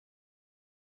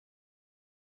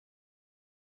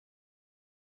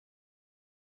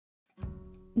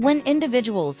When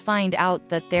individuals find out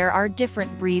that there are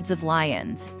different breeds of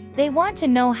lions, they want to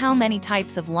know how many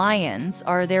types of lions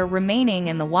are there remaining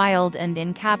in the wild and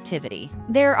in captivity.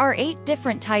 There are 8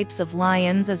 different types of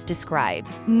lions as described.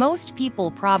 Most people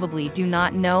probably do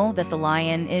not know that the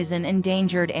lion is an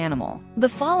endangered animal. The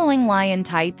following lion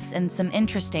types and some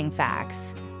interesting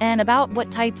facts and about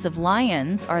what types of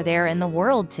lions are there in the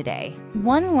world today.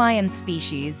 One lion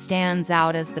species stands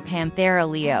out as the Panthera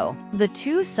leo. The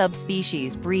 2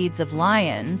 subspecies breeds of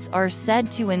lions are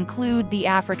said to include the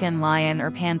African lion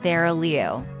or Panthera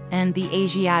leo and the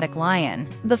Asiatic lion.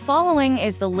 The following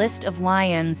is the list of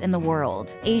lions in the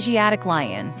world. Asiatic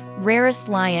lion, rarest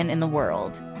lion in the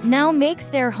world. Now makes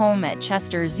their home at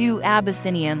Chester Zoo.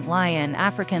 Abyssinian lion,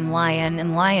 African lion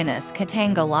and Lioness.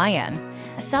 Katanga lion,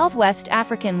 Southwest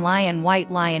African lion,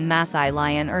 white lion, Masai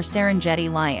lion or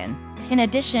Serengeti lion. In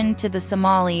addition to the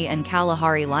Somali and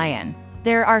Kalahari lion,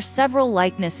 there are several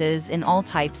likenesses in all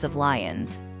types of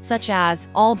lions, such as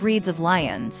all breeds of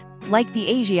lions, like the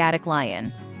Asiatic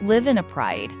lion, live in a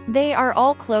pride. They are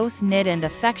all close-knit and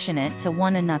affectionate to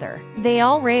one another. They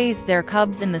all raise their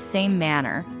cubs in the same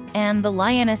manner, and the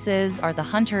lionesses are the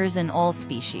hunters in all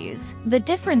species. The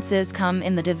differences come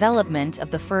in the development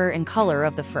of the fur and color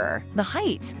of the fur. The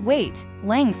height, weight,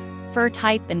 length, fur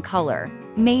type and color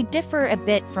may differ a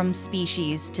bit from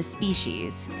species to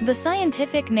species. The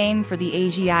scientific name for the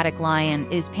Asiatic lion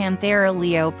is Panthera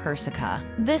leo persica.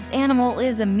 This animal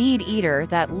is a meat-eater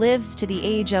that lives to the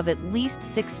age of at least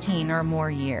 16 or more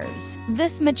years.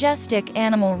 This majestic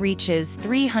animal reaches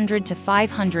 300 to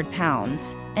 500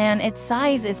 pounds, and its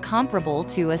size is comparable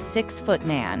to a 6-foot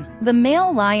man. The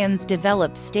male lions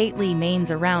develop stately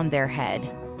manes around their head.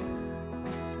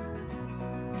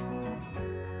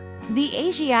 The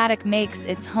Asiatic makes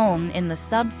its home in the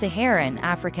sub-Saharan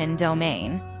African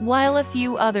domain, while a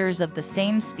few others of the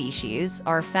same species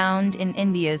are found in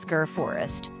India's Gir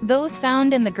forest. Those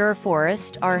found in the Gir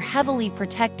forest are heavily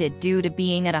protected due to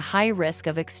being at a high risk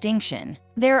of extinction.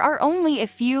 There are only a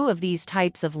few of these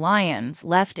types of lions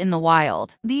left in the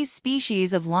wild. These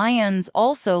species of lions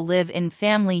also live in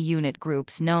family unit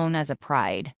groups known as a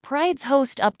pride. Prides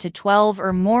host up to 12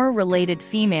 or more related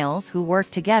females who work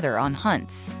together on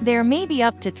hunts. There may be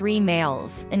up to 3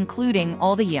 males, including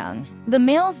all the young. The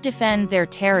males defend their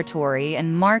territory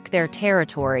and mark their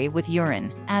territory with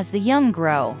urine. As the young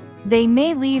grow, they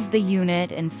may leave the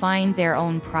unit and find their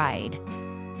own pride.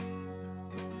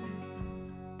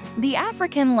 The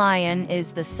African lion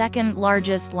is the 2nd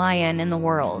largest lion in the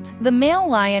world. The male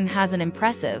lion has an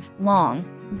impressive, long,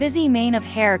 busy mane of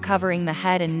hair covering the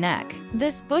head and neck.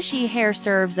 This bushy hair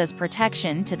serves as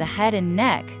protection to the head and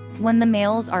neck when the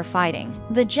males are fighting.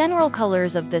 The general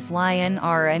colors of this lion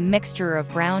are a mixture of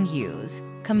brown hues,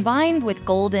 combined with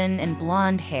golden and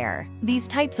blonde hair. These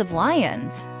types of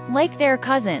lions, like their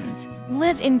cousins,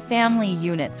 live in family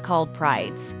units called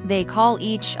prides. They call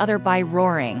each other by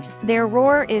roaring. Their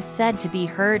roar is said to be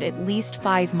heard at least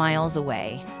 5 miles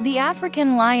away. The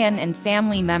African lion and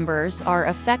family members are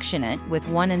affectionate with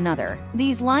one another.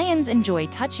 These lions enjoy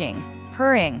touching,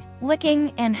 purring,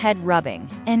 licking, and head rubbing.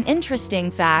 An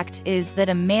interesting fact is that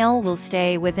a male will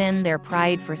stay within their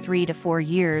pride for 3 to 4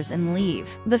 years and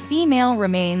leave. The female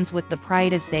remains with the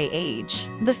pride as they age.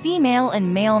 The female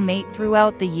and male mate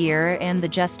throughout the year, and the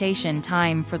gestation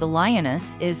time for the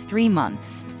lioness is 3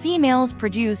 months. Females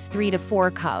produce 3 to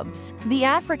 4 cubs. The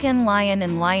African lion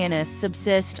and lioness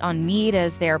subsist on meat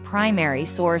as their primary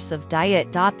source of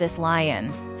diet. This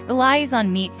lion relies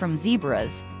on meat from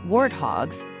zebras,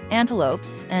 warthogs,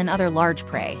 antelopes, and other large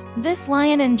prey. This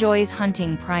lion enjoys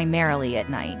hunting primarily at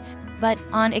night, but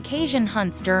on occasion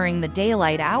hunts during the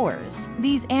daylight hours.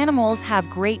 These animals have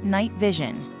great night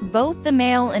vision. Both the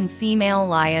male and female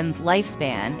lion's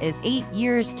lifespan is 8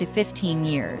 years to 15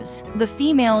 years. The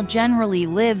female generally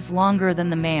lives longer than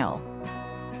the male.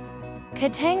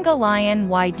 Katanga lion.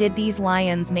 Why did these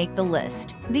lions make the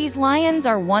list? These lions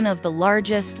are one of the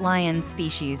largest lion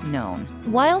species known.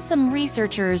 While some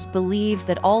researchers believe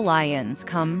that all lions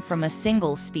come from a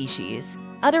single species,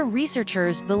 other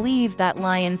researchers believe that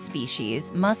lion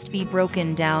species must be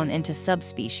broken down into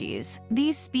subspecies.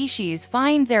 These species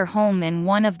find their home in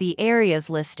one of the areas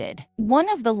listed. One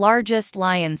of the largest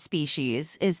lion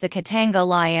species is the Katanga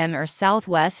lion or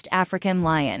Southwest African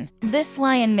lion. This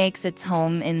lion makes its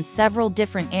home in several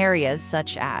different areas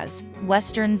such as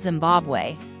Western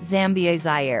Zimbabwe, Zambia,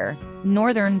 Zaire,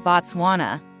 Northern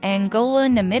Botswana, Angola,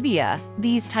 Namibia.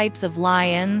 These types of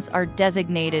lions are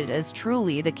designated as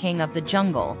truly the king of the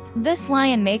jungle. This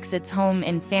lion makes its home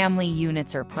in family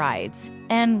units or prides,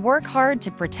 and work hard to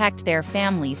protect their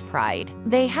family's pride.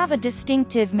 They have a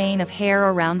distinctive mane of hair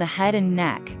around the head and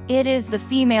neck. It is the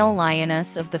female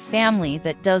lioness of the family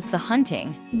that does the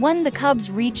hunting. When the cubs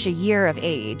reach a year of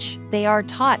age, they are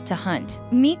taught to hunt.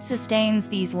 Meat sustains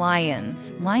these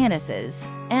lions, lionesses,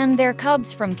 and their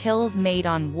cubs from kills made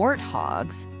on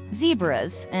warthogs,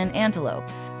 zebras, and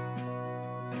antelopes.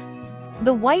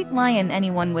 The white lion.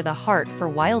 Anyone with a heart for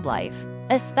wildlife,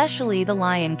 especially the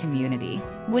lion community,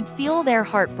 would feel their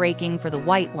heart breaking for the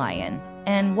white lion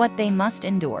and what they must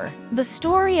endure. The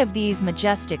story of these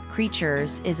majestic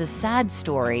creatures is a sad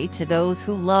story to those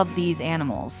who love these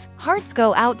animals. Hearts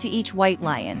go out to each white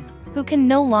lion, who can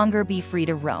no longer be free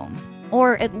to roam,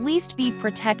 or at least be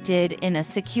protected in a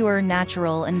secure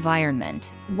natural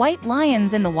environment. White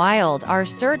lions in the wild are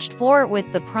searched for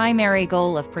with the primary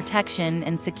goal of protection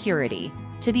and security.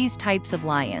 To these types of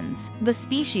lions, the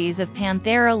species of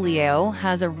Panthera leo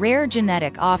has a rare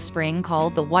genetic offspring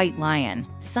called the white lion.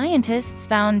 Scientists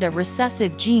found a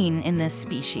recessive gene in this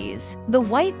species. The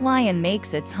white lion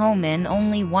makes its home in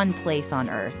only one place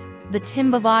on Earth, the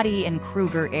Timbavati and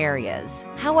Kruger areas.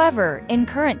 However, in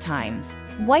current times,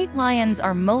 white lions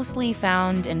are mostly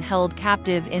found and held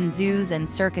captive in zoos and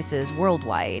circuses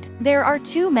worldwide. There are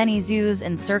too many zoos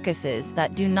and circuses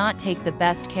that do not take the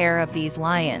best care of these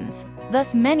lions.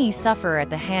 Thus, many suffer at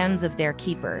the hands of their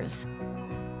keepers.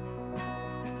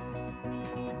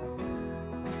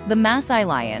 The Masai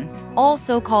lion,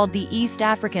 also called the East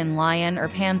African lion or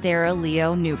Panthera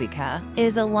leo nubica,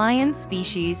 is a lion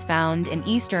species found in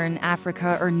eastern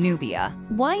Africa or Nubia.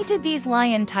 Why did these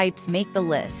lion types make the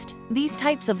list? These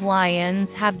types of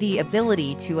lions have the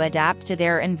ability to adapt to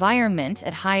their environment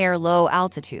at higher low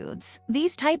altitudes.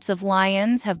 These types of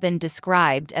lions have been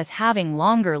described as having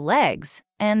longer legs,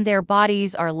 and their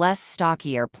bodies are less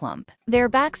stocky or plump. Their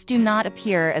backs do not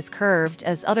appear as curved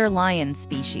as other lion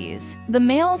species. The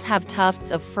males have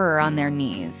tufts of fur on their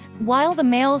knees. While the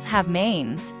males have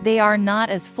manes, they are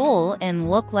not as full and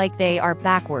look like they are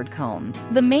backward combed.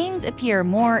 The manes appear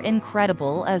more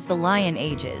incredible as the lion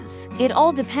ages. It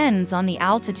all depends on the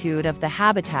altitude of the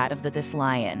habitat of this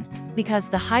lion, because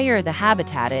the higher the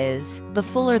habitat is, the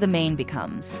fuller the mane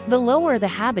becomes. The lower the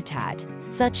habitat,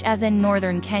 such as in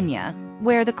northern Kenya,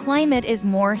 where the climate is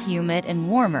more humid and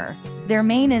warmer, their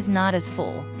mane is not as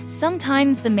full.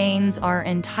 Sometimes the manes are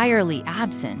entirely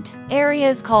absent.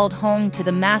 Areas called home to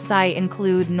the Masai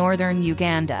include northern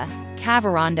Uganda,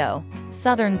 Kavirondo,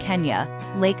 southern Kenya,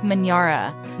 Lake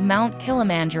Manyara, Mount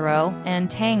Kilimanjaro,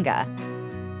 and Tanga.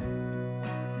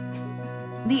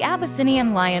 The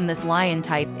Abyssinian lion. This lion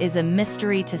type is a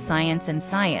mystery to science, and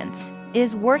science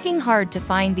is working hard to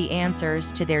find the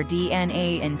answers to their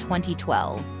DNA. In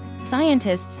 2012,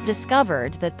 scientists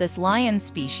discovered that this lion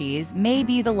species may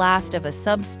be the last of a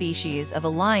subspecies of a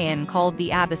lion called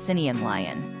the Abyssinian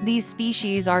lion. These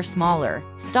species are smaller,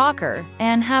 stalker,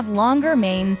 and have longer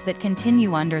manes that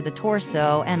continue under the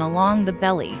torso and along the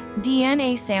belly.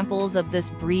 DNA samples of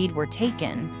this breed were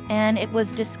taken, and it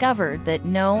was discovered that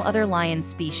no other lion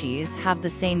species have the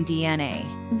same DNA.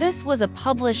 This was a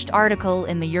published article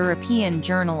in the European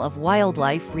Journal of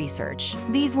Wildlife Research.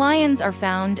 These lions are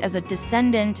found as a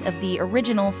descendant of the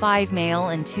original 5 male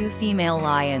and 2 female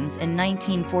lions in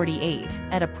 1948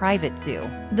 at a private zoo.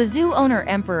 The zoo owner,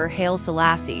 Emperor Haile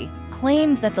Selassie,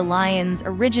 claimed that the lions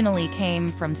originally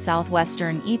came from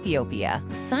southwestern Ethiopia.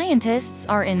 Scientists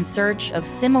are in search of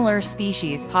similar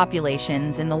species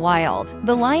populations in the wild.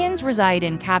 The lions reside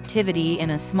in captivity in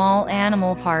a small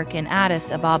animal park in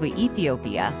Addis Ababa,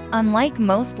 Ethiopia. Unlike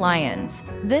most lions,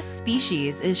 this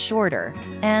species is shorter,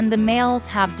 and the males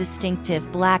have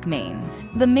distinctive black manes.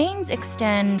 The manes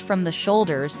extend from the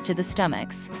shoulders to the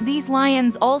stomachs. These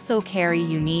lions also carry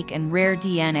unique and rare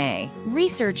DNA.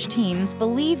 Research teams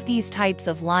believe these types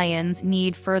of lions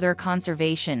need further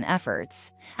conservation efforts.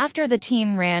 After the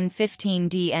team ran 15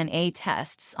 DNA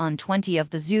tests on 20 of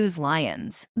the zoo's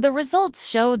lions, the results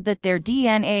showed that their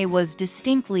DNA was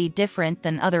distinctly different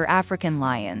than other African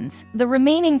lions. The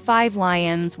remaining 5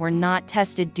 lions were not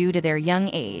tested due to their young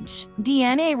age.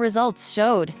 DNA results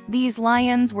showed these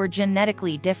lions were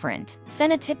genetically different,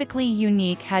 phenotypically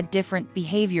unique, had different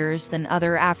behaviors than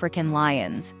other African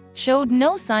lions, showed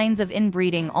no signs of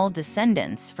inbreeding, all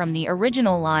descendants from the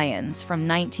original lions from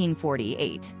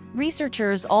 1948.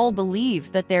 Researchers all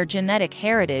believe that their genetic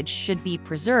heritage should be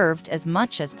preserved as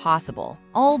much as possible.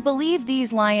 All believe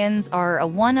these lions are a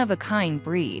one-of-a-kind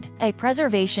breed. A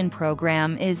preservation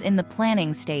program is in the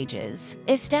planning stages.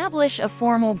 Establish a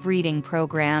formal breeding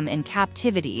program in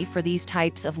captivity for these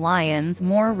types of lions.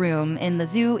 More room in the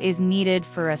zoo is needed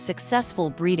for a successful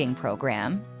breeding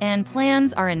program, and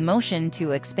plans are in motion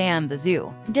to expand the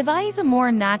zoo. Devise a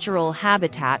more natural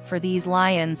habitat for these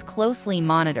lions. Closely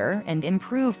monitor and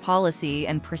improve policy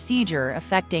and procedure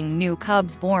affecting new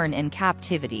cubs born in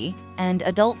captivity and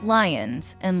adult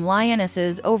lions and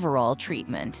lionesses' overall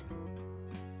treatment.